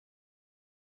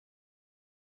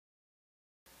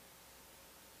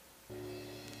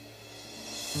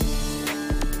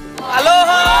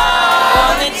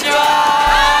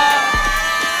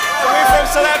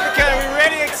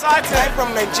I'm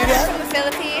from Nigeria. From the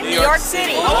Philippines. New York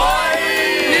City.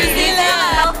 Hawaii. New Zealand.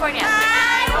 California.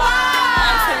 I'm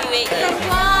from UAE. From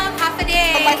Guam. Half a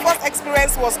day. My first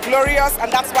experience was glorious,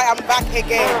 and that's why I'm back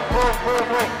again.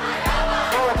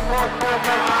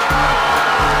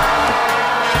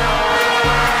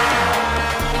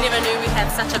 We never knew we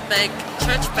had such a big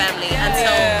church family, and so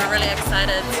we're really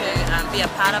excited to be a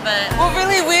part of it. Well,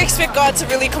 really, we expect God to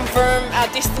really confirm our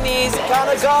destinies.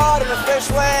 Encounter God in a fresh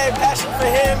way, passion for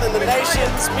Him and the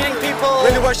nations, meeting people.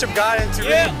 Really worship God and to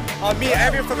really meet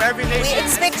everyone from every nation. We're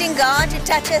expecting God to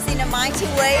touch us in a mighty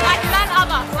way. Like none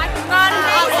other. The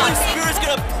Holy Spirit's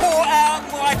gonna pour out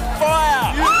like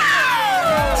fire.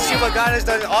 See what God has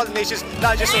done in all the nations,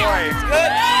 not just Hawaii. It's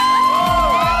good.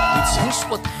 Here's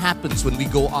what happens when we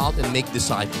go out and make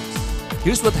disciples.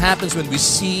 Here's what happens when we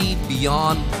see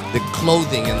beyond the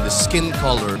clothing and the skin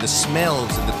color, the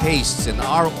smells and the tastes and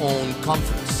our own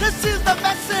comforts. This is the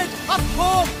message of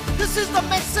hope. This is the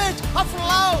message of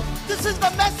love. This is the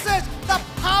message, the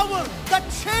power that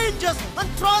changes and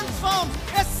transforms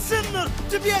a sinner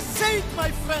to be a saint, my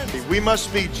friend. We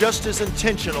must be just as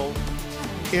intentional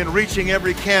in reaching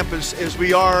every campus as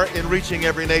we are in reaching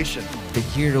every nation. The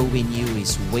hero in you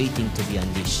is waiting to be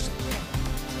unleashed.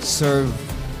 Serve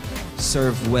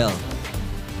well.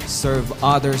 Serve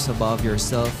others above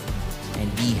yourself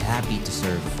and be happy to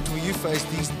serve. When you face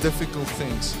these difficult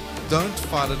things, don't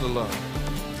fight it alone.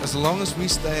 As long as we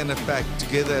stay in a pack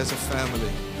together as a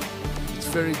family, it's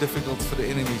very difficult for the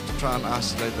enemy to try and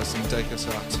isolate us and take us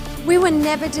out. We were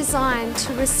never designed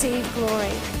to receive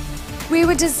glory. We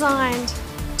were designed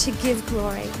to give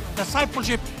glory.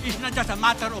 Discipleship is not just a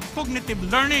matter of cognitive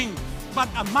learning, but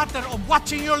a matter of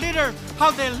watching your leader,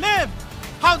 how they live,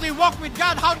 how they walk with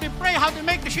God, how they pray, how they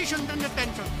make decisions and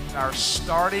attention. Our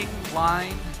starting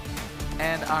line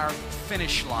and our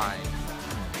finish line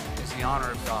is the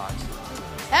honor of God.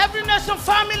 Every nation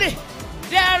family,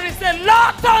 there is a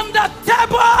lot on the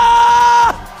table.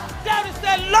 There is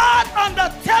a lot on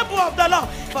the table of the Lord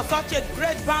for such a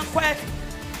great banquet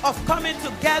of coming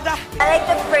together. I like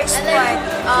the first part.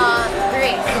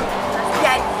 Grace.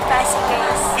 That Pastor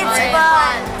Grace. It's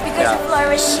fun because the floor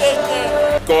was shaking.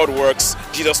 God works,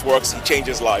 Jesus works, He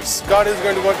changes lives. God is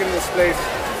going to work in this place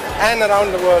and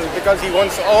around the world because He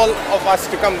wants all of us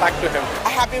to come back to Him. I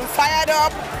have been fired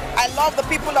up. I love the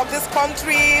people of this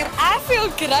country. I feel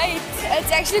great.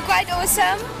 It's actually quite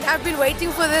awesome. I've been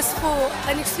waiting for this for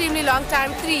an extremely long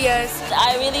time, 3 years.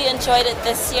 I really enjoyed it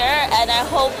this year, and I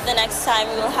hope the next time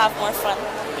we will have more fun.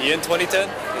 In 2010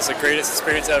 is the greatest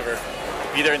experience ever.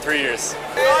 Be there in 3 years.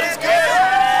 God is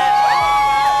good!